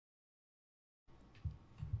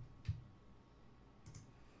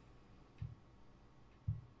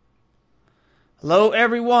Hello,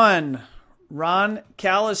 everyone. Ron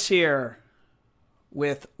Callis here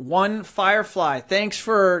with One Firefly. Thanks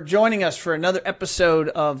for joining us for another episode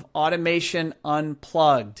of Automation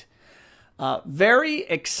Unplugged. Very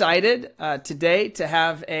excited today to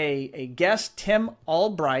have a guest, Tim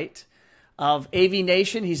Albright of AV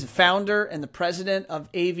Nation. He's the founder and the president of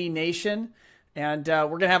AV Nation. And we're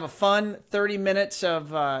going to have a fun 30 minutes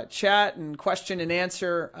of chat and question and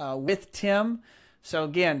answer with Tim. So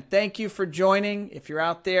again, thank you for joining. If you're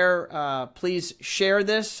out there, please share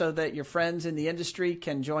this so that your friends in the industry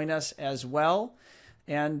can join us as well.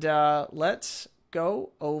 And let's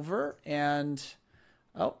go over and,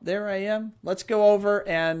 oh, there I am. Let's go over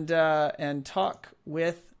and talk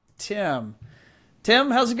with Tim.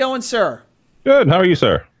 Tim, how's it going, sir? Good. How are you,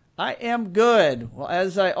 sir? I am good. Well,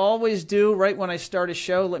 as I always do right when I start a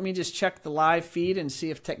show, let me just check the live feed and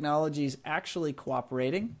see if technology is actually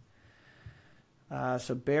cooperating.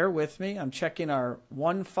 So bear with me. I'm checking our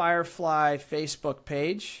One Firefly Facebook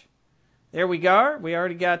page. There we go. We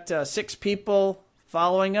already got 6 people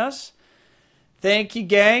following us. Thank you,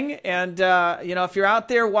 gang. And, if you're out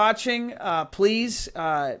there watching, please,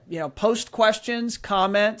 post questions,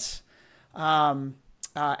 comments.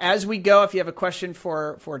 As we go, if you have a question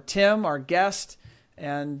for Tim, our guest,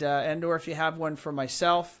 and or if you have one for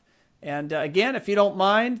myself. And again, if you don't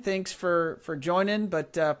mind, thanks for joining.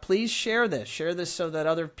 But please share this. Share this so that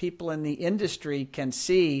other people in the industry can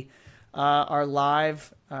see our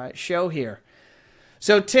live show here.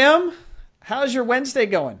 So, Tim, how's your Wednesday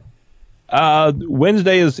going?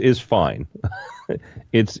 Wednesday is fine.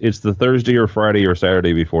 It's the Thursday or Friday or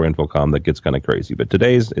Saturday before InfoComm that gets kind of crazy. But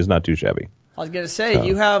today's is not too shabby. I was going to say,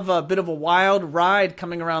 you have a bit of a wild ride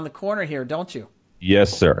coming around the corner here, don't you?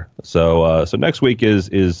 Yes, sir. So next week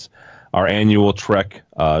is our annual trek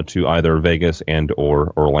to either Vegas and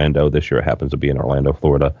or Orlando. This year it happens to be in Orlando,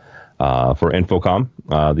 Florida, for InfoComm,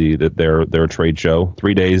 their trade show.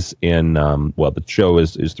 3 days in, the show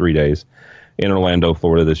is 3 days in Orlando,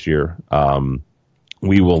 Florida this year.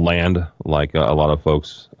 We will land, like a lot of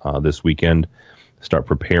folks, this weekend, start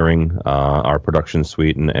preparing our production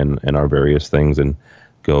suite and our various things, and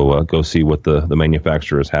go see what the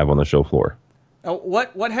manufacturers have on the show floor. Oh,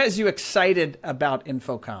 what has you excited about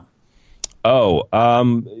InfoComm?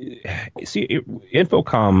 InfoComm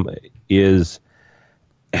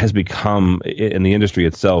has become, in the industry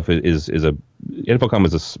itself,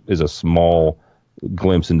 InfoComm is a small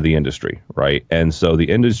glimpse into the industry, right? And so the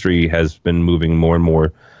industry has been moving more and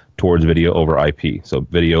more towards video over IP, so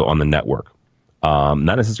video on the network.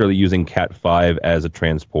 Not necessarily using Cat5 as a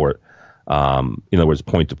transport, in other words,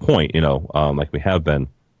 point to point, like we have been,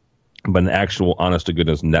 but an actual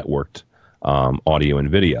honest-to-goodness networked audio and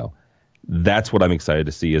video. That's what I'm excited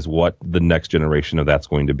to see, is what the next generation of that's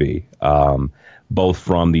going to be, both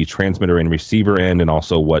from the transmitter and receiver end, and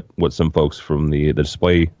also what some folks from the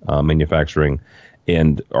display manufacturing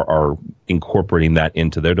end are incorporating that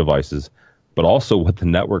into their devices, but also what the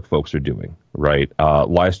network folks are doing, right?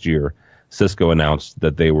 Last year, Cisco announced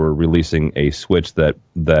that they were releasing a switch that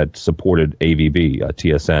supported AVB,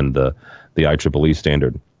 TSN, the IEEE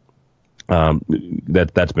standard.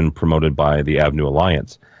 That's been promoted by the Avenue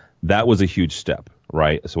Alliance. That was a huge step,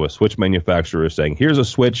 right? So a switch manufacturer is saying, here's a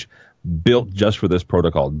switch built just for this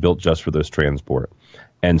protocol, built just for this transport.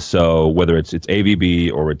 And so whether it's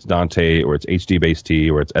AVB or it's Dante or it's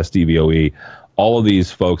HD-based-T or it's SDVOE, all of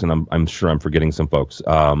these folks, and I'm sure I'm forgetting some folks,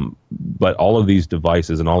 but all of these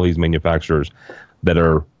devices and all these manufacturers that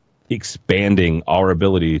are expanding our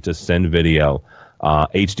ability to send video,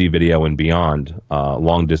 HD video and beyond,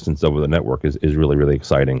 long distance over the network is really, really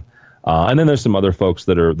exciting. And then there's some other folks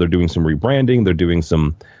they're doing some rebranding. They're doing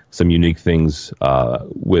some unique things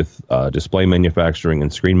with display manufacturing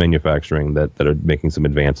and screen manufacturing that are making some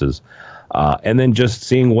advances. And then just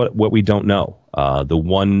seeing what we don't know. The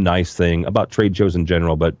one nice thing about trade shows in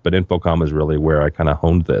general, but InfoComm is really where I kind of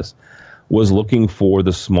honed this, was looking for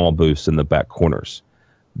the small booths in the back corners.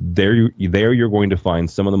 There you're going to find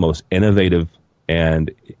some of the most innovative and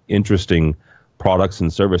interesting products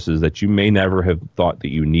and services that you may never have thought that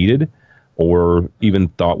you needed or even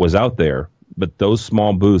thought was out there. But those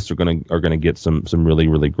small booths are gonna get some really,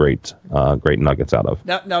 really great nuggets out of.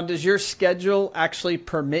 Now, does your schedule actually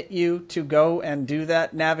permit you to go and do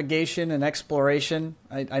that navigation and exploration?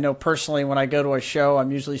 I know personally when I go to a show,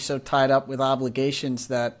 I'm usually so tied up with obligations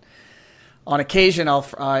that on occasion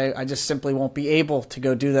I just simply won't be able to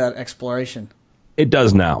go do that exploration. It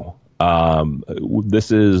does now. This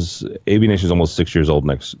is AV Nation is almost 6 years old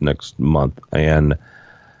next month, and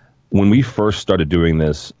when we first started doing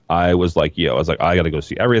this, I was like, I got to go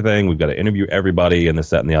see everything. We've got to interview everybody and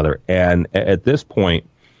this, that, and the other. And at this point,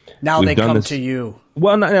 Now they come to you.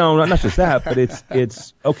 Well, no, not just that, but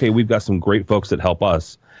it's okay. We've got some great folks that help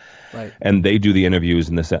us, right? And they do the interviews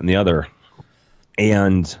and this, that, and the other.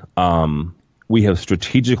 And we have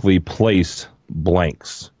strategically placed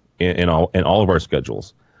blanks in all of our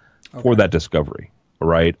schedules for that discovery.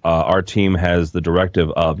 Right. Our team has the directive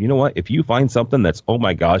of, you know what, if you find something that's, oh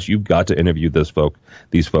my gosh, you've got to interview these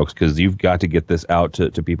folks, because you've got to get this out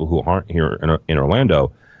to people who aren't here in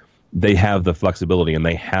Orlando. They have the flexibility and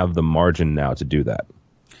they have the margin now to do that.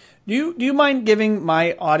 Do you mind giving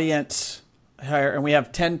my audience here, and we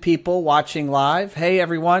have 10 people watching live. Hey,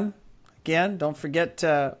 everyone. Again, don't forget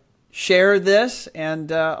to share this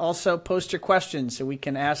and also post your questions so we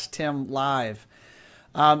can ask Tim live.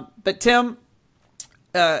 But Tim,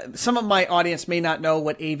 some of my audience may not know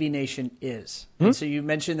what AV Nation is. And so you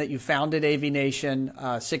mentioned that you founded AV Nation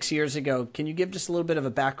 6 years ago. Can you give just a little bit of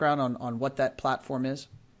a background on what that platform is?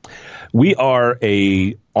 We are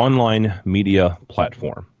a online media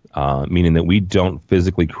platform, meaning that we don't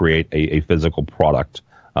physically create a physical product.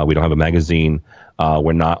 We don't have a magazine.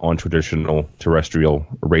 We're not on traditional terrestrial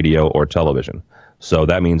radio or television. So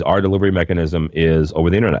that means our delivery mechanism is over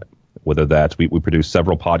the internet, whether that's we produce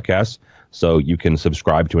several podcasts. So you can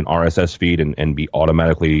subscribe to an RSS feed and be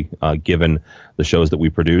automatically given the shows that we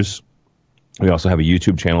produce. We also have a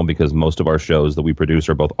YouTube channel because most of our shows that we produce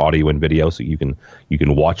are both audio and video. So you can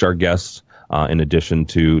watch our guests in addition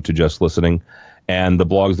to just listening. And the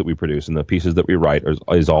blogs that we produce and the pieces that we write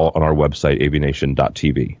is all on our website,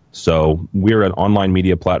 avnation.tv. So we're an online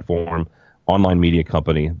media platform, online media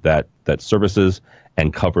company that services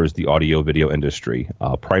and covers the audio video industry.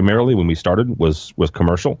 Primarily when we started was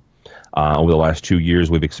commercial. Over the last 2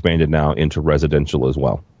 years, we've expanded now into residential as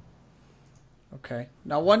well. Okay.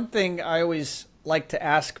 Now, one thing I always like to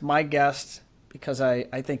ask my guests, because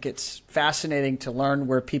I think it's fascinating to learn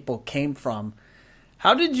where people came from.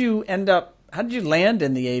 How did you land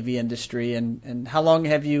in the AV industry, and how long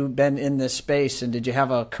have you been in this space, and did you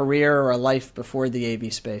have a career or a life before the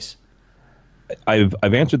AV space? I've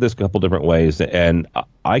answered this a couple different ways, and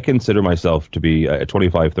I consider myself to be a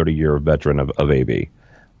 25, 30-year veteran of AV.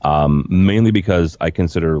 Mainly because I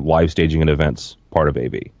consider live staging and events part of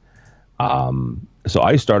AV. So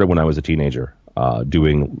I started when I was a teenager,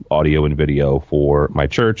 doing audio and video for my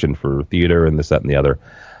church and for theater and this, that, and the other.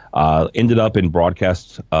 Ended up in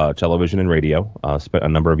broadcast television and radio, spent a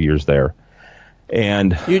number of years there.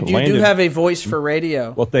 And you do have a voice for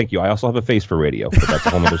radio. Well, thank you. I also have a face for radio, but that's a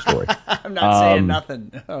whole other story. I'm not saying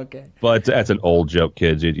nothing. Okay. But that's an old joke,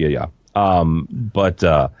 kids. Yeah.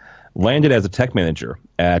 Landed as a tech manager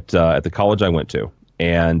at the college I went to,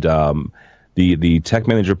 and the tech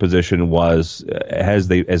manager position was, as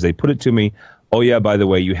they put it to me, oh yeah, by the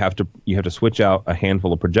way, you have to switch out a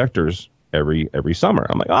handful of projectors every summer.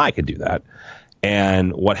 I'm like, oh, I could do that.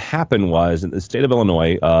 And what happened was, the state of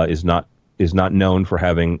Illinois is not known for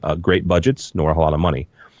having great budgets nor a lot of money.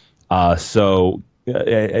 So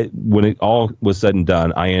when it all was said and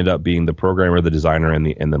done, I ended up being the programmer, the designer, and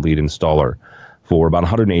the lead installer for about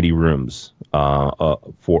 180 rooms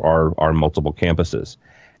for our multiple campuses.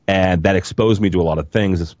 And that exposed me to a lot of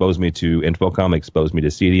things, exposed me to Infocom, exposed me to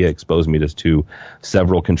CEDIA, exposed me to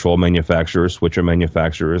several control manufacturers, switcher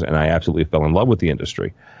manufacturers, and I absolutely fell in love with the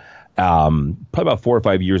industry. Probably about 4 or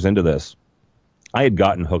 5 years into this, I had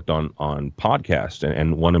gotten hooked on podcasts,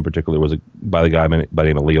 and one in particular was by the guy by the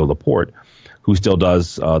name of Leo Laporte, who still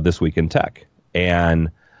does This Week in Tech. And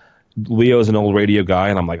Leo's an old radio guy,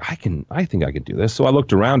 and I'm like, I think I can do this. So I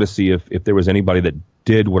looked around to see if there was anybody that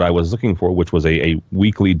did what I was looking for, which was a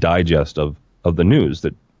weekly digest of the news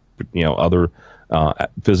that other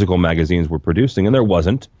physical magazines were producing, and there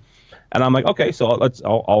wasn't. And I'm like, okay, so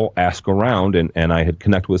I'll ask around, and I had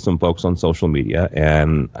connected with some folks on social media,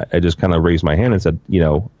 and I just kind of raised my hand and said,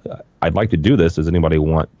 I'd like to do this. Does anybody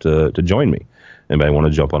want to join me? Anybody want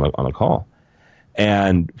to jump on a call?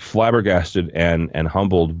 And flabbergasted and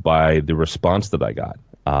humbled by the response that I got.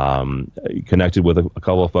 Connected with a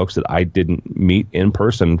couple of folks that I didn't meet in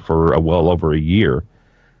person for well over a year.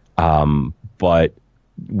 But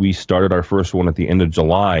we started our first one at the end of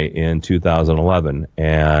July in 2011.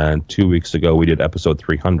 And 2 weeks ago, we did episode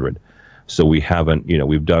 300. So we haven't,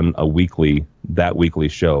 we've done that weekly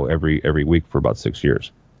show every week for about 6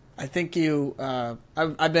 years. I think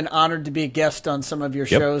I've been honored to be a guest on some of your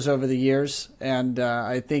shows over the years, and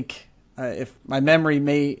I think if my memory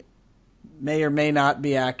may or may not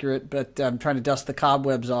be accurate, but I'm trying to dust the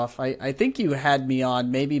cobwebs off. I think you had me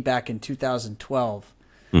on maybe back in 2012.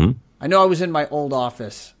 Mm-hmm. I know I was in my old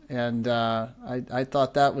office, and I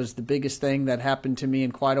thought that was the biggest thing that happened to me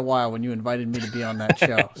in quite a while when you invited me to be on that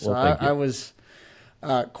show. So Well,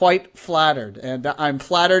 Quite flattered, and I'm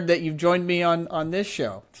flattered that you've joined me on this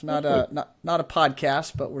show. It's not a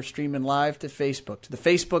podcast, but we're streaming live to Facebook, to the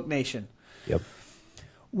Facebook Nation. Yep.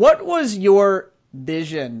 What was your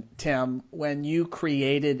vision, Tim, when you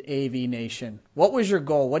created AV Nation? What was your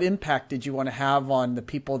goal? What impact did you want to have on the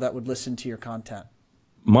people that would listen to your content?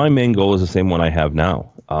 My main goal is the same one I have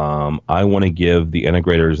now. I want to give the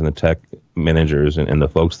integrators and the tech managers and the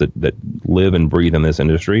folks that live and breathe in this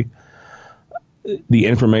industry the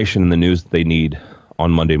information and the news that they need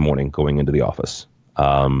on Monday morning going into the office,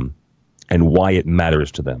 and why it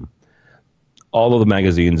matters to them. All of the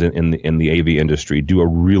magazines in the AV industry do a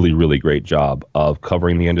really, really great job of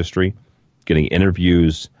covering the industry, getting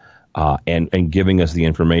interviews, and giving us the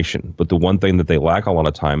information. But the one thing that they lack a lot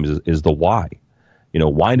of times is the why.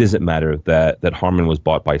 Why does it matter that Harman was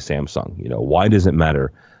bought by Samsung? Why does it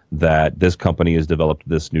matter that this company has developed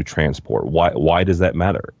this new transport? Why does that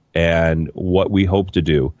matter? And what we hope to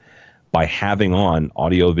do by having on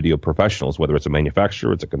audio video professionals, whether it's a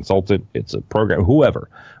manufacturer, it's a consultant, it's a program, whoever,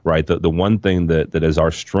 right? The one thing that is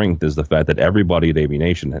our strength is the fact that everybody at AV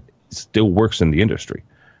Nation still works in the industry,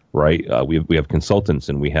 right? We have consultants,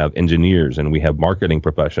 and we have engineers, and we have marketing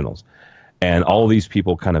professionals. And all of these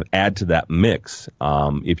people kind of add to that mix.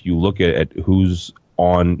 If you look at who's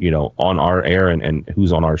on our air and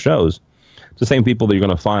who's on our shows, it's the same people that you're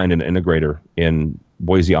going to find an integrator in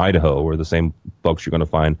Boise, Idaho, or the same folks you're going to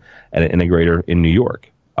find at an integrator in New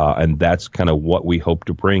York. And that's kind of what we hope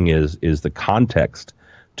to bring is the context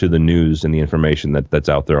to the news and the information that's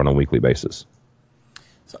out there on a weekly basis.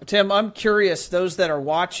 So, Tim, I'm curious, those that are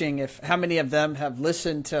watching, how many of them have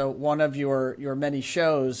listened to one of your many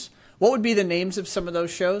shows. What would be the names of some of those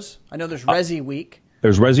shows? I know there's Resi Week.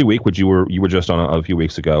 There's Resi Week, which you were just on a few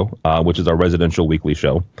weeks ago, which is our residential weekly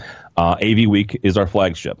show. AV Week is our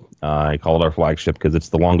flagship. I call it our flagship because it's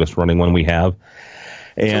the longest running one we have.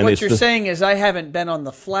 And so what you're saying is I haven't been on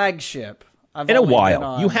the flagship. In a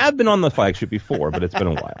while. You have been on the flagship before, but it's been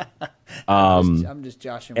a while. I'm just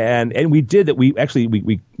joshing. And we did that. We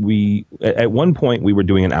at one point we were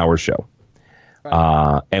doing an hour show.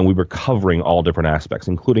 Right. And we were covering all different aspects,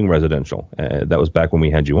 including residential. That was back when we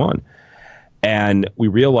had you on. And we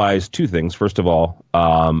realized two things. First of all,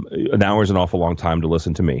 an hour is an awful long time to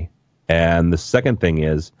listen to me. And the second thing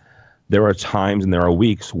is there are times and there are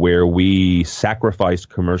weeks where we sacrifice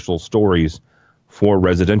commercial stories for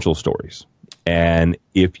residential stories. And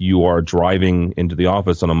if you are driving into the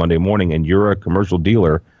office on a Monday morning and you're a commercial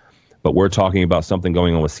dealer, but we're talking about something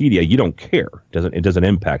going on with CEDIA, you don't care. It doesn't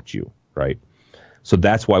impact you, right? So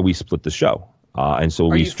that's why we split the show. And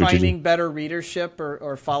so are you finding better readership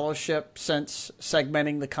or followership since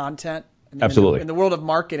segmenting the content? I mean, absolutely. In the world of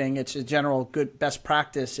marketing, it's a general good best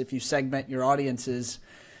practice. If you segment your audiences,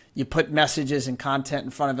 you put messages and content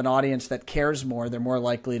in front of an audience that cares more, they're more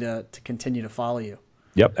likely to continue to follow you.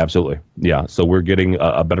 Yep, absolutely. Yeah, so we're getting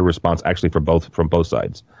a better response actually from both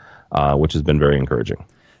sides, which has been very encouraging.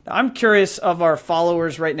 Now, I'm curious of our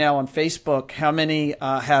followers right now on Facebook, how many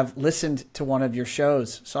have listened to one of your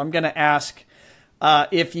shows? So I'm going to ask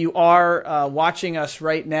if you are watching us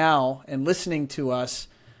right now and listening to us,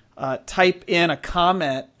 type in a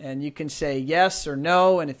comment and you can say yes or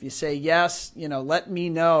no. And if you say yes, let me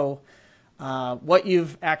know what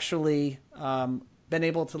you've actually been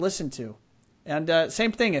able to listen to. And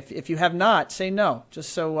same thing, if you have not, say no,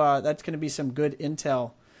 just so that's going to be some good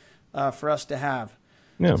intel for us to have.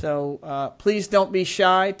 Yeah. So please don't be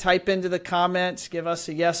shy. Type into the comments, give us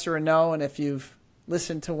a yes or a no. And if you've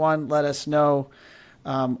listened to one, let us know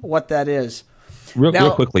what that is.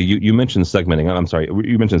 Real quickly, you mentioned segmenting. I'm sorry,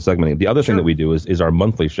 you mentioned segmenting. The other thing that we do is our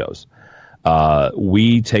monthly shows.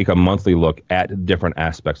 We take a monthly look at different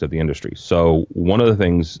aspects of the industry. So one of the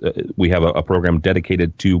things, we have a program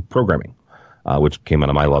dedicated to programming, which came out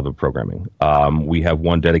of my love of programming. We have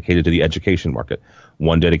one dedicated to the education market,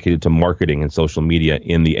 one dedicated to marketing and social media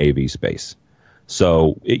in the AV space.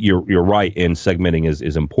 So you're right in segmenting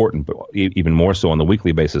is important, but even more so on the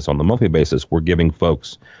weekly basis. On the monthly basis, we're giving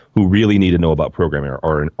folks who really need to know about programming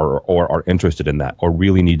or are interested in that, or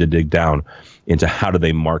really need to dig down into how do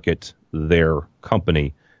they market their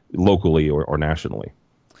company locally or nationally.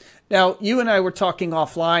 Now, you and I were talking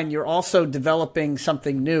offline. You're also developing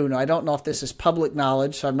something new. Now, I don't know if this is public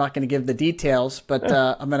knowledge, so I'm not going to give the details, but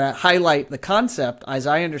I'm going to highlight the concept as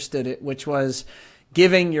I understood it, which was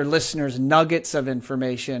giving your listeners nuggets of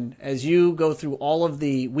information as you go through all of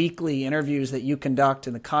the weekly interviews that you conduct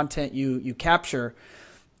and the content you capture.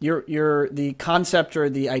 The concept or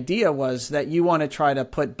the idea was that you want to try to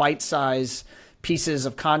put bite-sized pieces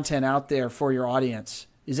of content out there for your audience.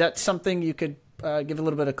 Is that something you could give a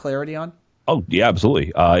little bit of clarity on? Oh yeah,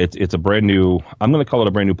 absolutely. It's a brand new. I'm going to call it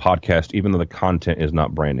a brand new podcast, even though the content is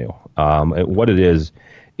not brand new. What it is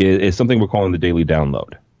something we're calling the daily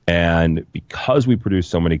download. And because we produce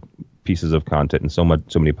so many pieces of content and so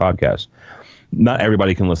many podcasts, not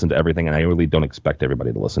everybody can listen to everything, and I really don't expect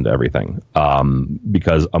everybody to listen to everything,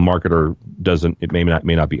 because a marketer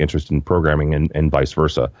may not be interested in programming, and vice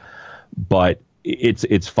versa. But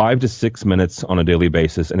it's 5 to 6 minutes on a daily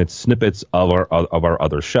basis, and it's snippets of our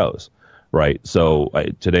other shows. Right. So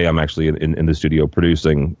today I'm actually in the studio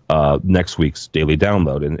producing next week's daily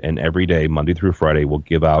download. And every day, Monday through Friday, we'll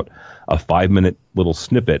give out a 5-minute little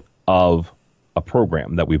snippet of a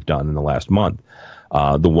program that we've done in the last month.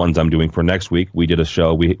 The ones I'm doing for next week, we did a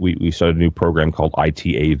show. We started a new program called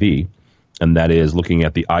ITAV. And that is looking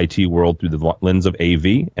at the IT world through the lens of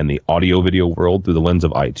AV and the audio video world through the lens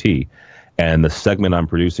of IT. And the segment I'm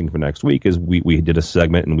producing for next week is we did a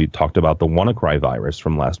segment and we talked about the WannaCry virus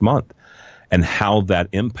from last month, and how that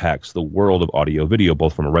impacts the world of audio video,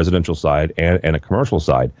 both from a residential side and a commercial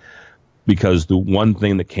side. Because the one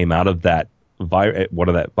thing that came out of that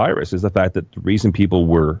virus is the fact that the reason people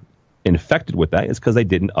were infected with that is because they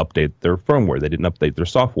didn't update their firmware, they didn't update their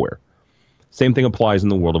software. Same thing applies in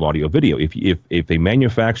the world of audio video. If a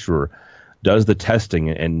manufacturer does the testing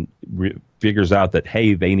and figures out that,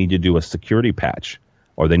 hey, they need to do a security patch,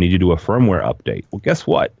 or they need to do a firmware update. Well, guess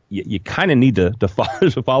what? You kind of need to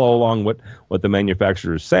follow along what the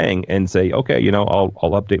manufacturer is saying and say, okay, I'll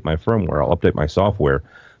update my firmware, I'll update my software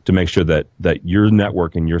to make sure that your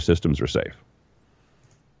network and your systems are safe.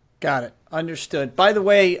 Got it. Understood. By the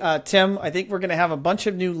way, Tim, I think we're going to have a bunch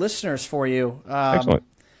of new listeners for you. Excellent.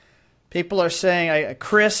 People are saying,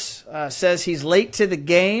 Chris says he's late to the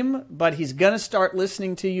game, but he's going to start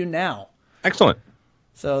listening to you now. Excellent.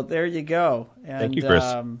 So there you go. And, thank you, Chris.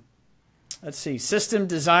 Let's see. System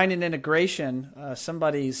design and integration.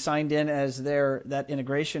 Somebody signed in as that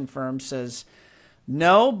integration firm says,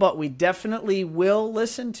 no, but we definitely will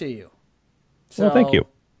listen to you. So well, thank you.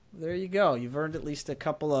 There you go. You've earned at least a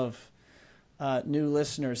couple of new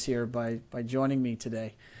listeners here by joining me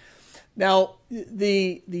today. Now,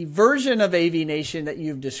 the version of AV Nation that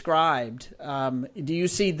you've described, do you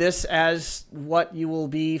see this as what you will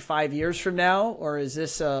be 5 years from now, or is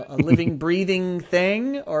this a living, breathing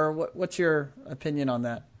thing, or what's your opinion on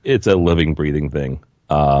that? It's a living, breathing thing.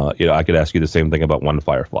 I could ask you the same thing about One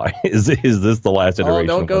Firefly. Is this the last iteration?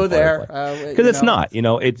 Oh, don't go there. Because it's not.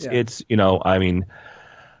 It's. I mean,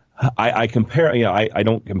 I compare. I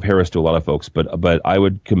don't compare us to a lot of folks, but I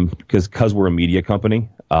would because we're a media company.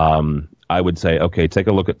 I would say, okay, take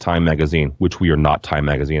a look at Time Magazine, which we are not Time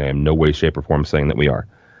Magazine. I am no way, shape, or form saying that we are.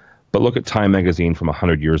 But look at Time Magazine from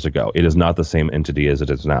 100 years ago. It is not the same entity as it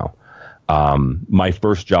is now. My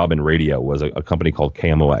first job in radio was a company called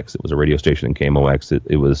KMOX. It was a radio station in KMOX.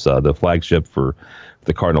 It was the flagship for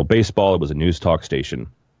the Cardinal baseball. It was a news talk station.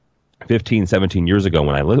 15, 17 years ago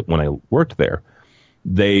when I worked there,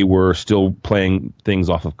 they were still playing things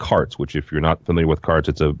off of carts, which if you're not familiar with carts,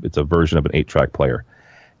 it's a version of an 8-track player.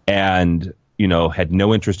 And, had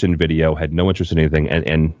no interest in video, had no interest in anything.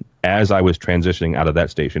 And as I was transitioning out of that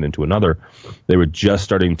station into another, they were just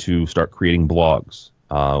starting to creating blogs,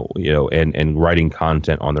 and writing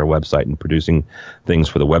content on their website and producing things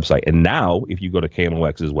for the website. And now, if you go to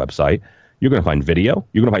KMOX's website, you're going to find video.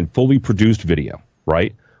 You're going to find fully produced video,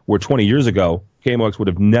 right? Where 20 years ago, KMOX would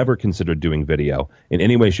have never considered doing video in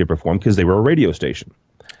any way, shape, or form because they were a radio station.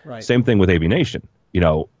 Right. Same thing with AV Nation.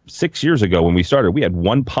 6 years ago when we started, we had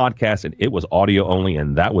one podcast and it was audio only,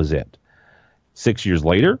 and that was it. 6 years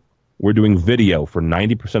later, we're doing video for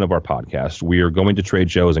 90% of our podcasts. We are going to trade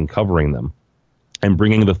shows and covering them and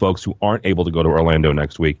bringing the folks who aren't able to go to Orlando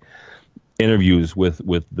next week interviews with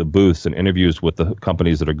the booths and interviews with the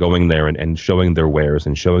companies that are going there and showing their wares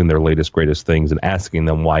and showing their latest, greatest things and asking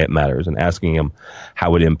them why it matters and asking them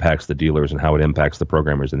how it impacts the dealers and how it impacts the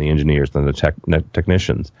programmers and the engineers and the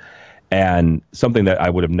technicians. And something that I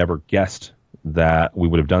would have never guessed that we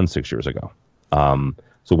would have done 6 years ago.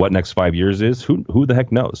 So what next 5 years is, who the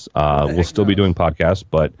heck knows? We'll still be doing podcasts,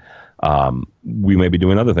 but we may be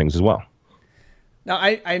doing other things as well. Now,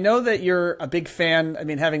 I know that you're a big fan. I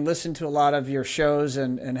mean, having listened to a lot of your shows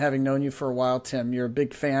and having known you for a while, Tim, you're a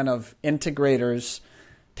big fan of integrators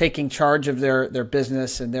taking charge of their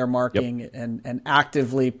business and their marketing. Yep. and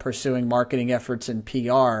actively pursuing marketing efforts and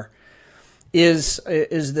PR. Is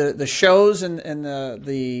the shows and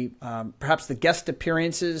the perhaps the guest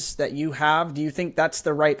appearances that you have, do you think that's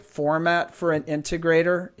the right format for an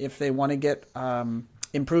integrator if they want to get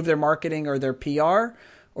improve their marketing or their PR?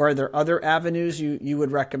 Or are there other avenues you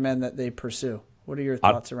would recommend that they pursue? What are your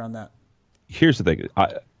thoughts around that? Here's the thing.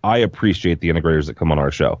 I appreciate the integrators that come on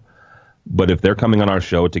our show. But if they're coming on our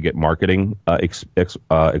show to get marketing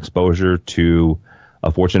exposure to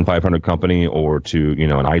a Fortune 500 company or to, you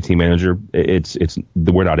know, an IT manager,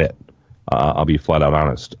 we're not it. I'll be flat out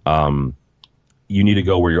honest. You need to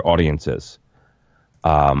go where your audience is.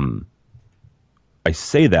 I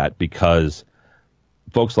say that because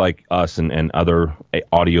folks like us and other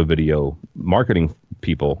audio video marketing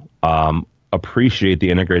people appreciate the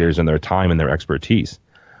integrators and their time and their expertise.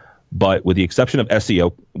 But with the exception of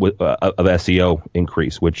SEO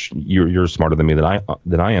increase, which you're smarter than me than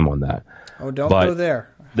I am on that. Oh, don't go there.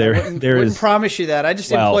 There wouldn't promise you that. I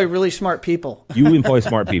just employ really smart people. You employ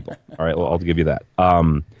smart people. All right, well, I'll give you that.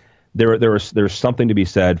 There's something to be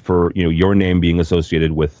said for, you know, your name being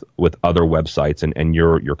associated with other websites and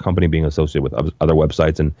your company being associated with other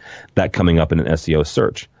websites and that coming up in an SEO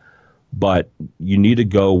search. But you need to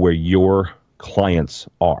go where your clients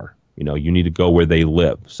are. You know, you need to go where they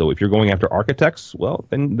live. So if you're going after architects, well,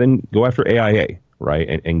 then go after AIA,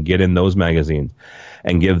 right? And get in those magazines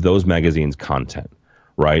and give those magazines content,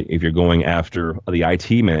 right? If you're going after the IT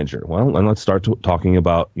manager, well, then let's start talking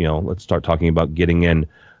about getting in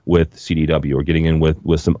with CDW or getting in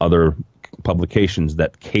with some other publications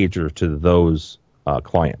that cater to those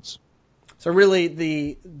clients. So really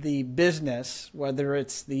the business, whether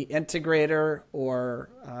it's the integrator or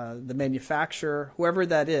the manufacturer, whoever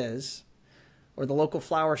that is, or the local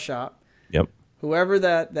flower shop, yep, whoever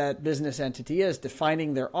that business entity is,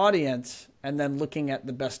 defining their audience and then looking at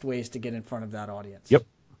the best ways to get in front of that audience. Yep.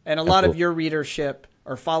 And a lot of your readership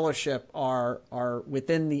or followership are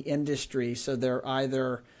within the industry, so they're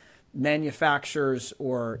either manufacturers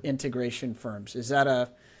or integration firms. Is that a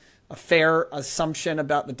fair assumption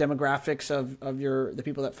about the demographics of the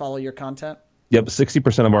people that follow your content? Yep,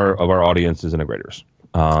 60% of our audience is integrators.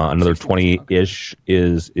 Another 20-ish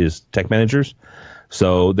is tech managers.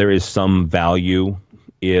 So there is some value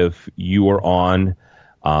if you are on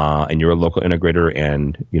and you're a local integrator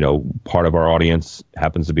and, you know, part of our audience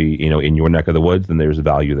happens to be, you know, in your neck of the woods, then there's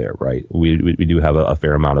value there, right? We do have a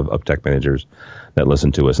fair amount of tech managers that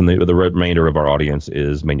listen to us. And the remainder of our audience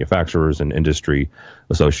is manufacturers and industry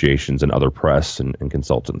associations and other press and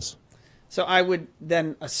consultants. So I would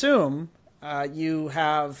then assume you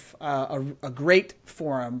have a great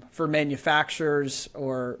forum for manufacturers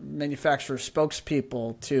or manufacturer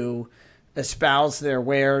spokespeople to espouse their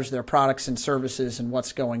wares, their products and services, and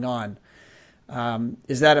what's going on.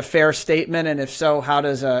 Is that a fair statement? And if so, how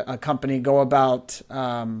does a company go about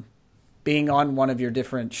being on one of your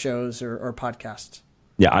different shows or podcasts?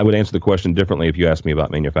 Yeah, I would answer the question differently if you asked me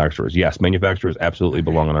about manufacturers. Yes, manufacturers absolutely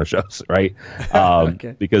belong on our shows, right?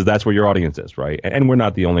 Okay. Because that's where your audience is, right? And we're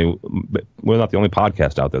not the only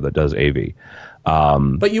podcast out there that does AV.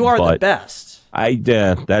 But you are the best.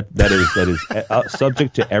 That is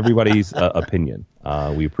subject to everybody's opinion.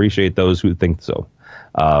 We appreciate those who think so.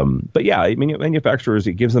 But yeah, I mean, manufacturers,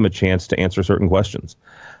 it gives them a chance to answer certain questions.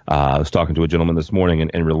 I was talking to a gentleman this morning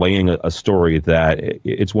and relaying a story that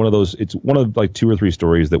it's one of like 2 or 3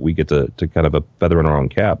 stories that we get to kind of a feather in our own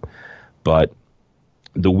cap. But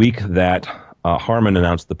the week that Harman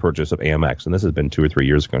announced the purchase of AMX, and this has been 2 or 3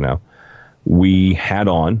 years ago now, we had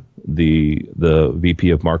on the VP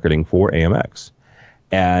of marketing for AMX,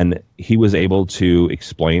 and he was able to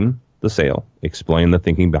explain the sale, explain the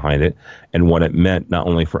thinking behind it, and what it meant not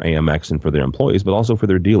only for AMX and for their employees, but also for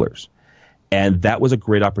their dealers. And that was a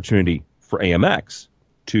great opportunity for AMX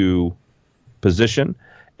to position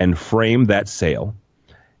and frame that sale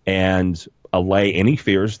and allay any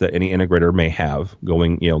fears that any integrator may have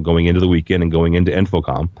going into the weekend and going into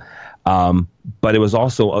InfoComm. But it was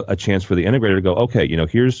also a chance for the integrator to go, okay, you know,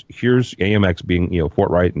 here's AMX being, you know,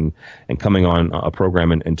 forthright and coming on a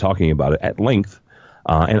program and talking about it at length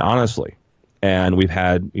and honestly. And we've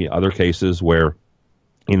had, you know, other cases where,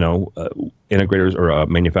 you know, integrators or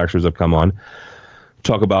manufacturers have come on,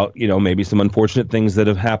 talk about, you know, maybe some unfortunate things that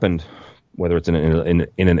have happened, whether it's in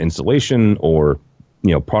an installation or,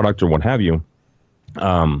 you know, product or what have you,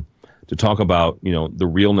 to talk about, you know, the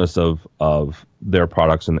realness of their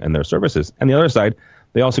products and their services. And the other side,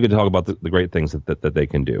 they also get to talk about the great things that they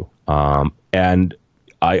can do. And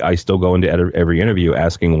I still go into every interview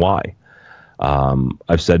asking why.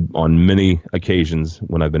 I've said on many occasions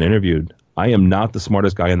when I've been interviewed, I am not the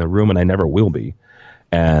smartest guy in the room, and I never will be.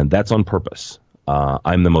 And that's on purpose.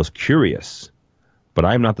 I'm the most curious, but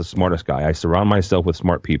I'm not the smartest guy. I surround myself with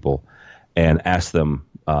smart people and ask them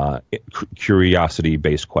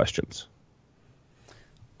curiosity-based questions.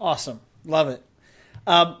 Awesome. Love it.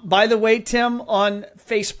 By the way, Tim, on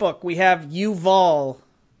Facebook, we have Yuval.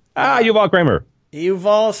 Yuval Kramer.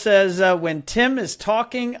 Yuval says, when Tim is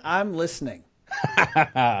talking, I'm listening.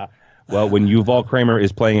 Well, Well, when Yuval Kramer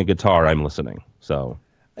is playing a guitar, I'm listening. So.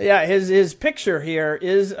 Yeah, his picture here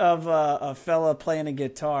is of a fella playing a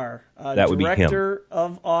guitar. That would be him. Director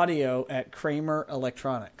of audio at Kramer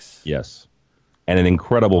Electronics. Yes, and an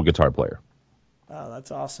incredible guitar player. Oh,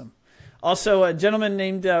 that's awesome. Also, a gentleman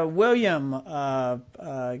named William. Again,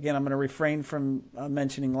 I'm going to refrain from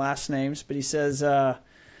mentioning last names, but he says, "How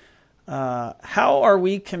are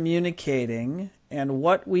we communicating, and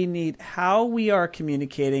what we need? How we are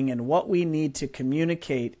communicating, and what we need to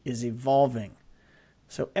communicate is evolving."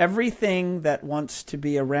 So everything that wants to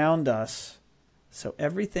be around us, to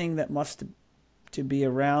be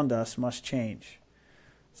around us must change.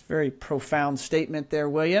 It's a very profound statement there,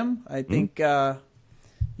 William. I think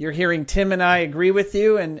you're hearing Tim and I agree with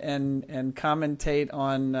you and commentate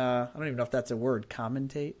on, I don't even know if that's a word,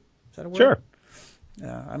 commentate? Is that a word? Sure.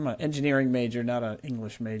 I'm an engineering major, not an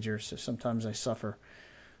English major, so sometimes I suffer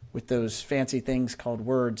with those fancy things called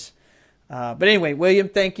words. But anyway, William,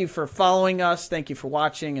 thank you for following us. Thank you for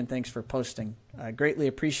watching, and thanks for posting. Greatly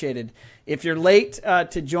appreciated. If you're late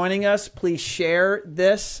to joining us, please share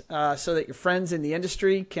this so that your friends in the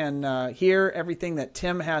industry can hear everything that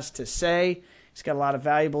Tim has to say. He's got a lot of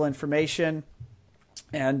valuable information.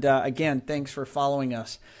 And again, thanks for following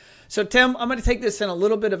us. So, Tim, I'm going to take this in a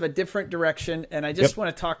little bit of a different direction, and I just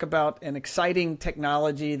want to talk about an exciting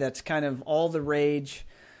technology that's kind of all the rage.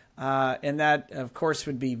 And that, of course,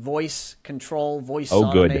 would be voice control, voice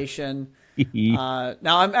automation. Now,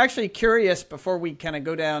 I'm actually curious, before we kind of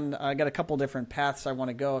go down, I got a couple different paths I want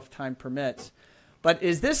to go if time permits. But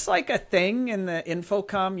is this like a thing in the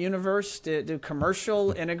Infocom universe? Do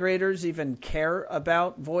commercial integrators even care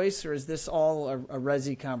about voice, or is this all a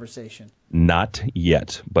Resi conversation? Not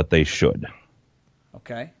yet, but they should.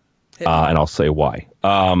 Okay. And I'll say why.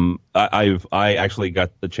 I actually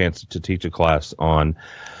got the chance to teach a class on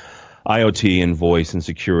IoT and voice and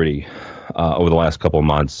security over the last couple of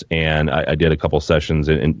months, and I did a couple sessions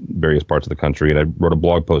in various parts of the country, and I wrote a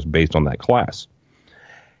blog post based on that class.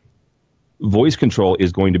 Voice control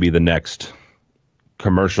is going to be the next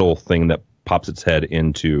commercial thing that pops its head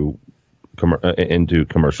into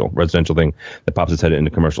commercial, residential thing that pops its head into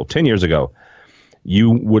commercial. 10 years ago, you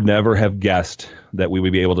would never have guessed that we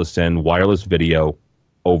would be able to send wireless video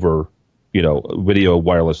over, video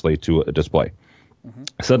wirelessly to a display. Mm-hmm.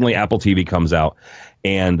 Suddenly, Apple TV comes out,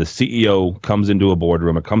 and the CEO comes into a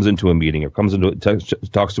boardroom, or comes into a meeting, or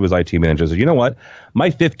talks to his IT manager, and says, "You know what?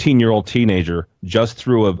 My 15-year-old teenager just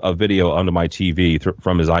threw a video onto my TV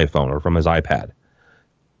from his iPhone or from his iPad.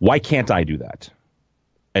 Why can't I do that?"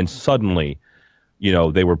 And suddenly,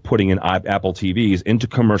 they were putting in Apple TVs into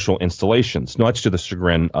commercial installations, much to the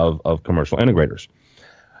chagrin of commercial integrators.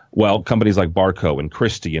 Well, companies like Barco and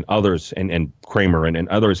Christie and others, and Kramer and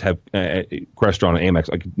others have, Crestron and Amex,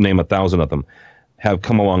 I could name 1,000 of them, have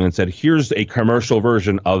come along and said, here's a commercial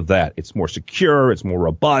version of that. It's more secure, it's more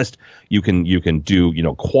robust. You can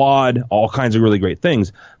do, quad, all kinds of really great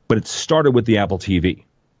things. But it started with the Apple TV,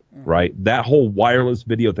 right? That whole wireless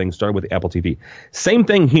video thing started with the Apple TV. Same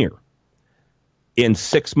thing here. In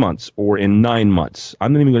 6 months or in 9 months,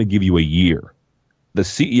 I'm not even going to give you a year, the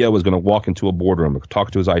CEO is going to walk into a boardroom,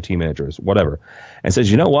 talk to his IT managers, whatever, and says,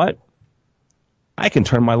 you know what? I can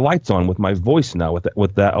turn my lights on with my voice now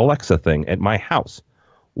with that Alexa thing at my house.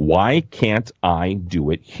 Why can't I do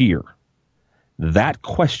it here? That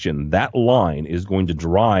question, that line is going to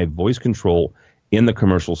drive voice control in the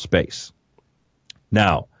commercial space.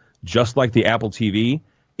 Now, just like the Apple TV,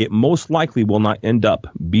 it most likely will not end up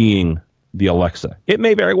being the Alexa. It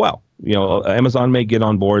may very well. Amazon may get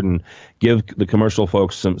on board and give the commercial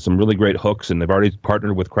folks some really great hooks, and they've already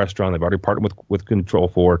partnered with Crestron. They've already partnered with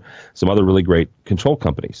Control4, some other really great control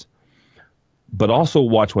companies. But also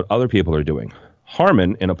watch what other people are doing.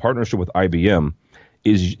 Harman, in a partnership with IBM,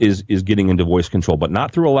 is getting into voice control, but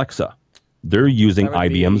not through Alexa. They're using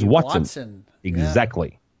IBM's Watson.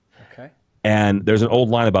 Exactly. Yeah. Okay. And there's an old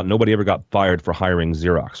line about nobody ever got fired for hiring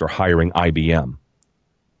Xerox or hiring IBM.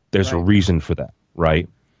 There's a reason for that, right?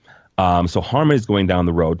 So Harman is going down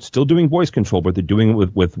the road, still doing voice control, but they're doing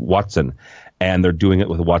it with Watson, and they're doing it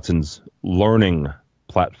with Watson's learning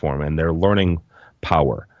platform and their learning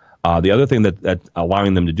power. The other thing that's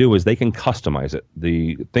allowing them to do is they can customize it.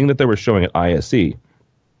 The thing that they were showing at ISE,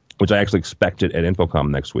 which I actually expected at Infocom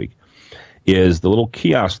next week, is the little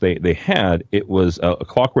kiosk they had. It was a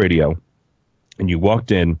clock radio, and you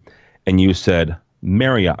walked in and you said,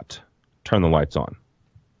 Marriott, turn the lights on.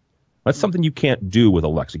 That's something you can't do with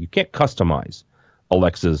Alexa. You can't customize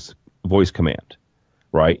Alexa's voice command,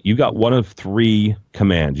 right? You got one of 3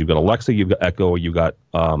 commands. You've got Alexa, you've got Echo, you've got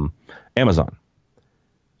Amazon.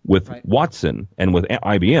 With Watson and with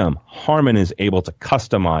IBM, Harman is able to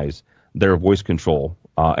customize their voice control,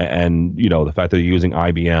 and the fact that they're using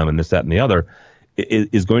IBM and this, that, and the other,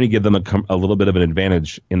 is going to give them a little bit of an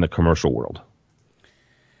advantage in the commercial world.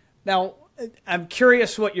 Now, I'm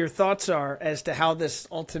curious what your thoughts are as to how this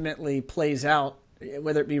ultimately plays out,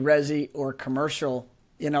 whether it be resi or commercial.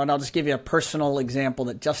 And I'll just give you a personal example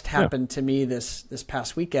that just happened to me this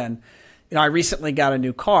past weekend. I recently got a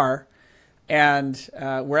new car, and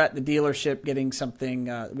we're at the dealership getting something.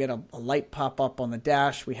 We had a light pop up on the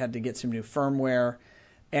dash. We had to get some new firmware,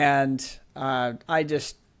 and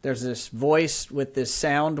there's this voice with this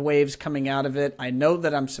sound waves coming out of it. I know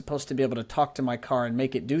that I'm supposed to be able to talk to my car and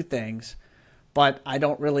make it do things, but I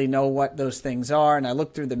don't really know what those things are. And I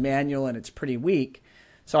looked through the manual, and it's pretty weak.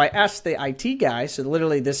 So I asked the IT guy. So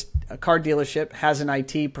literally, this car dealership has an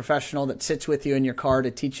IT professional that sits with you in your car to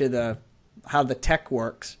teach you how the tech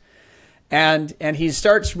works. And he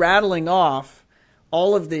starts rattling off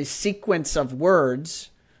all of the sequence of words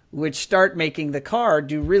which start making the car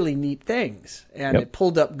do really neat things. And it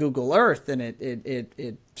pulled up Google Earth, and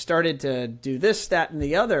it started to do this, that, and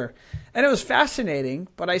the other. And it was fascinating.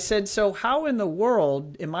 But I said, so how in the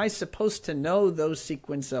world am I supposed to know those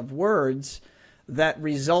sequence of words that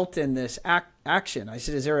result in this action? I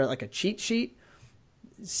said, is there like a cheat sheet?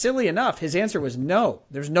 Silly enough, his answer was no.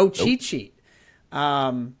 There's no cheat sheet.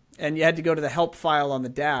 And you had to go to the help file on the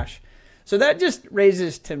dash. So that just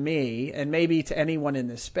raises to me, and maybe to anyone in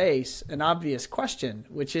this space, an obvious question,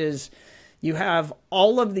 which is you have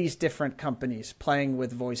all of these different companies playing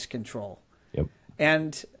with voice control. Yep.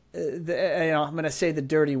 And I'm going to say the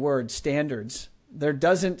dirty word, standards. There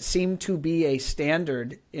doesn't seem to be a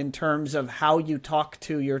standard in terms of how you talk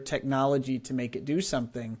to your technology to make it do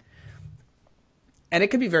something. And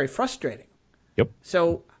it can be very frustrating. Yep.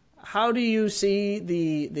 So how do you see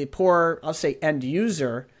the poor, I'll say, end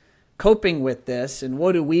user coping with this, and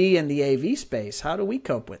what do we in the AV space, how do we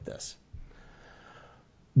cope with this?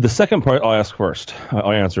 The second part I'll answer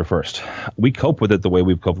first. We cope with it the way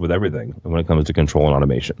we've coped with everything when it comes to control and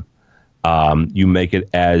automation. You make it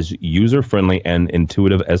as user-friendly and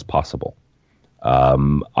intuitive as possible.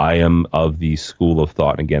 I am of the school of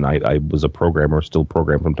thought, again, I was a programmer, still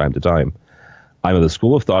program from time to time. I'm of the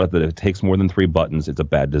school of thought that if it takes more than 3 buttons, it's a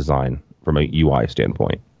bad design from a UI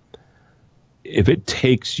standpoint. If it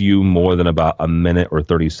takes you more than about a minute or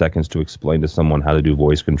 30 seconds to explain to someone how to do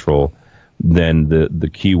voice control, then the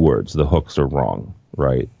keywords, the hooks are wrong,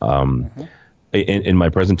 right? In my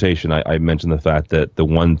presentation, I mentioned the fact that the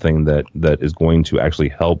one thing that is going to actually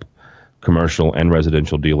help commercial and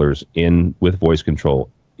residential dealers with voice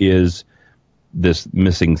control is this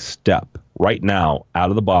missing step. Right now,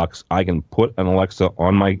 out of the box, I can put an Alexa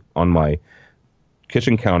on my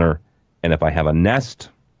kitchen counter, and if I have a Nest,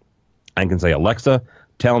 I can say, Alexa,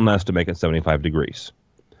 tell Nest to make it 75 degrees.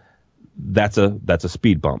 That's a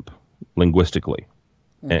speed bump linguistically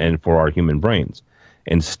and for our human brains.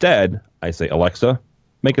 Instead, I say, Alexa,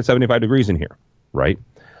 make it 75 degrees in here, right?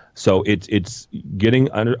 So it's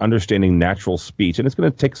getting understanding natural speech, and it's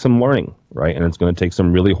going to take some learning, right? And it's going to take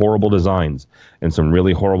some really horrible designs and some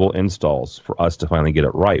really horrible installs for us to finally get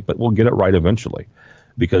it right. But we'll get it right eventually,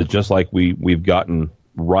 because just like we've gotten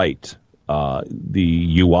right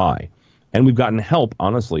the UI, and we've gotten help,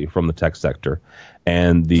 honestly, from the tech sector.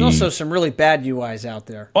 And there's also some really bad UIs out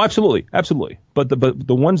there. Oh, absolutely, absolutely. But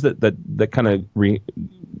the ones that kind of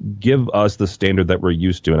give us the standard that we're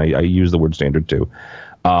used to, and I use the word standard too,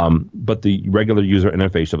 but the regular user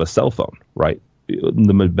interface of a cell phone, right?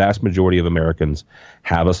 The vast majority of Americans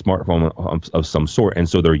have a smartphone of some sort, and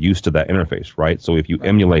so they're used to that interface, right? So if you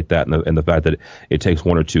emulate that and the fact that it takes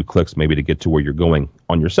 1 or 2 clicks maybe to get to where you're going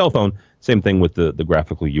on your cell phone, same thing with the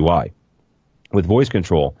graphical UI. With voice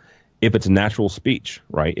control, if it's natural speech,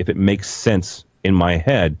 right? If it makes sense in my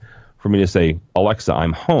head for me to say, Alexa,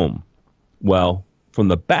 I'm home. Well, from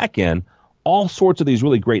the back end, all sorts of these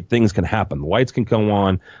really great things can happen. The lights can come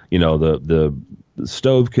on, the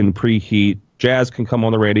stove can preheat, jazz can come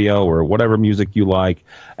on the radio or whatever music you like.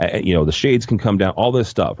 The shades can come down, all this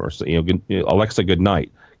stuff. Or Alexa, good night.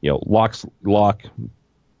 Lock.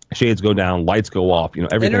 Shades go down, lights go off,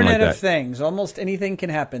 everything Internet like that. of Things. Almost anything can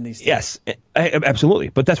happen these days. Yes, absolutely.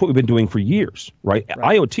 But that's what we've been doing for years, right?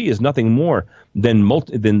 IoT is nothing more than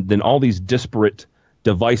all these disparate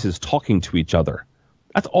devices talking to each other.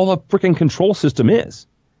 That's all a freaking control system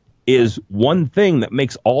is one thing that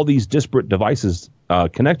makes all these disparate devices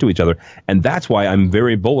connect to each other. And that's why I'm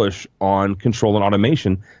very bullish on control and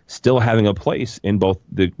automation still having a place in both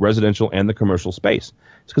the residential and the commercial space.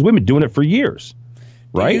 It's because we've been doing it for years.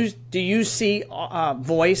 Right? Do you see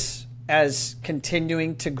voice as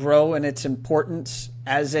continuing to grow in its importance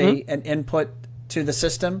as an input to the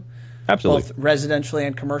system? Absolutely. both residentially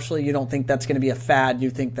and commercially? You don't think that's going to be a fad? You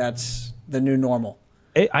think that's the new normal?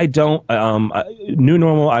 I don't. New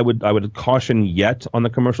normal, I would caution yet on the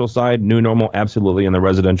commercial side. New normal, absolutely, in the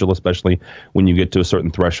residential, especially when you get to a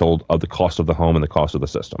certain threshold of the cost of the home and the cost of the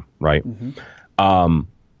system, right?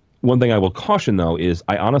 One thing I will caution, though, is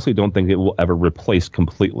I honestly don't think it will ever replace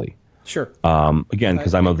completely. Sure. Again,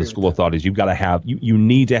 because I'm of the school of thought is you've got to have, you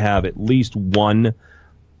need to have at least one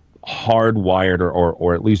hardwired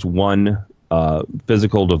or at least one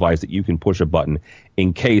physical device that you can push a button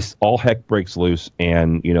in case all heck breaks loose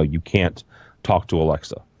and you can't talk to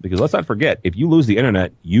Alexa. Because let's not forget, if you lose the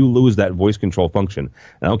internet, you lose that voice control function.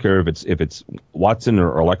 And I don't care if it's Watson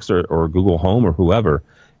or Alexa or Google Home or whoever.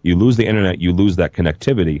 You lose the internet, you lose that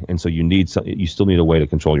connectivity, and so you still need a way to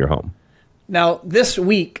control your home. Now, this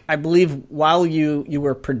week, I believe, while you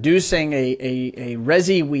were producing a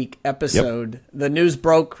Resi Week episode, the news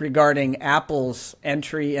broke regarding Apple's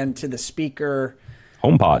entry into the speaker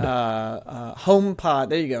HomePod. HomePod.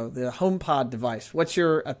 There you go, the HomePod device. What's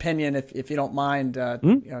your opinion, if you don't mind,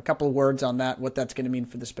 a couple of words on that, what that's going to mean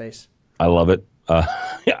for the space? I love it.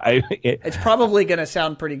 It's probably going to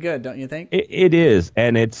sound pretty good, don't you think? It is,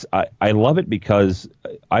 and I love it because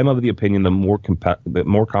I'm of the opinion the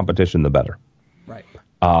more competition, the better. Right.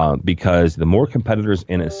 Because the more competitors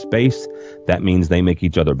in a space, that means they make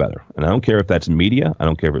each other better. And I don't care if that's media, I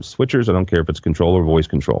don't care if it's switchers, I don't care if it's control or voice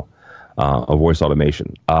control, or voice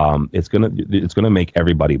automation. It's gonna make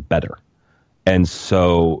everybody better. And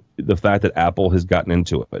so the fact that Apple has gotten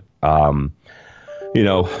into it.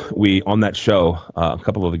 We on that show, a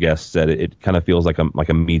couple of the guests said it kind of feels like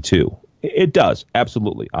a Me Too. It does,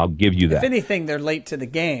 absolutely. I'll give you that. If anything, they're late to the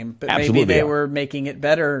game, but absolutely maybe they were making it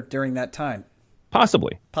better during that time.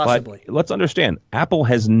 Possibly. But let's understand, Apple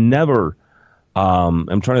has never.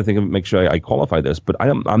 I'm trying to think of make sure I qualify this, but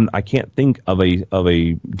I can't think of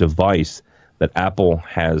a device that Apple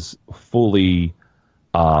has fully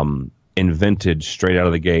invented straight out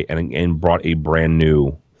of the gate and brought a brand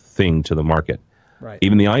new thing to the market. Right.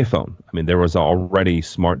 Even the iPhone. I mean, there was already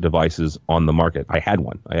smart devices on the market. I had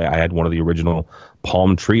one. I had one of the original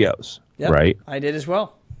Palm Trios. Yep, right. I did as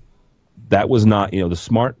well. That was not. The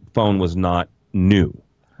smartphone was not new.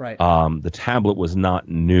 Right. The tablet was not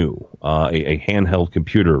new. A handheld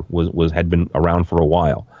computer had been around for a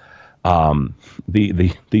while.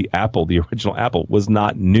 The Apple, the original Apple, was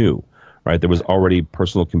not new. Right. There was already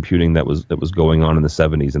personal computing that was going on in the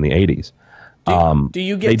 70s and the 80s. Do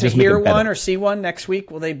you get to hear one or see one next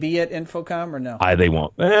week? Will they be at InfoComm or no? They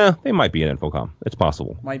won't. They might be at InfoComm. It's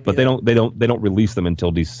possible. But they don't release them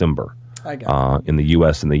until December. I got it. In the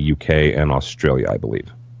U.S. and the UK and Australia, I believe.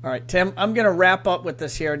 All right, Tim, I'm going to wrap up with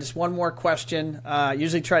this here. Just one more question.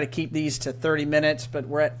 Usually try to keep these to 30 minutes, but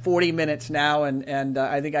we're at 40 minutes now, and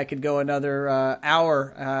I think I could go another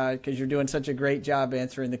hour because you're doing such a great job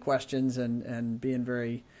answering the questions and being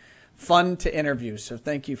very fun to interview. So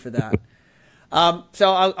thank you for that.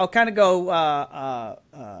 So I'll kind of go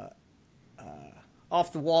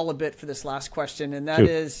off the wall a bit for this last question, and that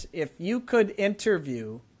is, if you could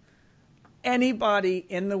interview anybody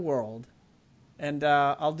in the world, and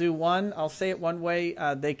I'll say it one way,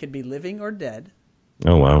 they could be living or dead.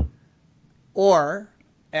 Oh, wow.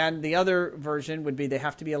 And the other version would be they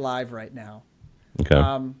have to be alive right now. Okay.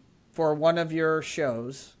 For one of your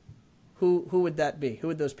shows, who would that be? Who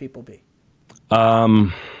would those people be?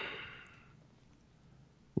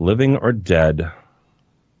 Living or dead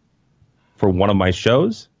for one of my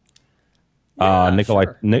shows?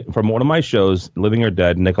 Sure. From one of my shows, Living or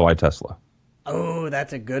Dead, Nikolai Tesla. Oh,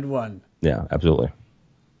 that's a good one. Yeah, absolutely.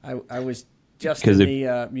 I was just in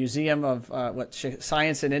the Museum of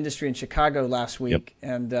Science and Industry in Chicago last week,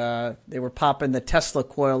 and they were popping the Tesla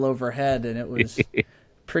coil overhead, and it was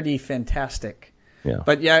pretty fantastic. Yeah.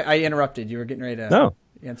 But yeah, I interrupted. You were getting ready to... No.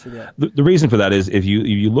 Answer that. The reason for that is if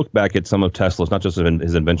you look back at some of Tesla's, not just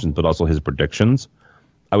his inventions, but also his predictions,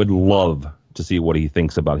 I would love to see what he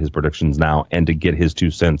thinks about his predictions now and to get his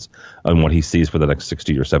 2 cents on what he sees for the next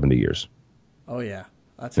 60 or 70 years. Oh, yeah.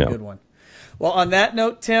 That's a good one. Well, on that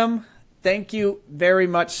note, Tim, thank you very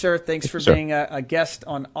much, sir. Thanks for being a guest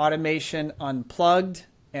on Automation Unplugged.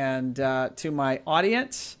 And to my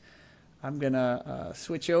audience, I'm going to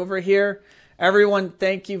switch over here. Everyone,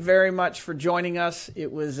 thank you very much for joining us.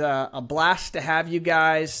 It was a blast to have you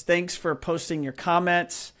guys. Thanks for posting your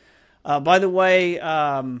comments. By the way,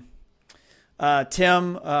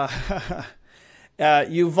 Tim,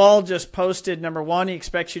 Yuval just posted, number one, he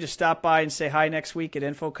expects you to stop by and say hi next week at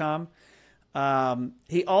InfoComm.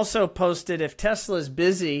 He also posted, if Tesla's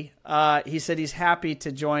busy, he said he's happy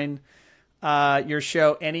to join your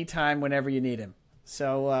show anytime, whenever you need him.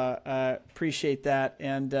 So appreciate that.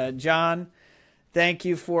 And John, thank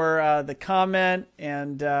you for the comment,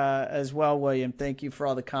 and as well, William, thank you for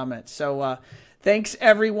all the comments. So thanks,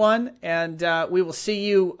 everyone, and we will see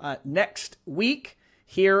you next week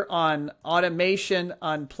here on Automation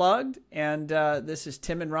Unplugged. And this is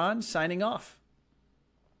Tim and Ron signing off.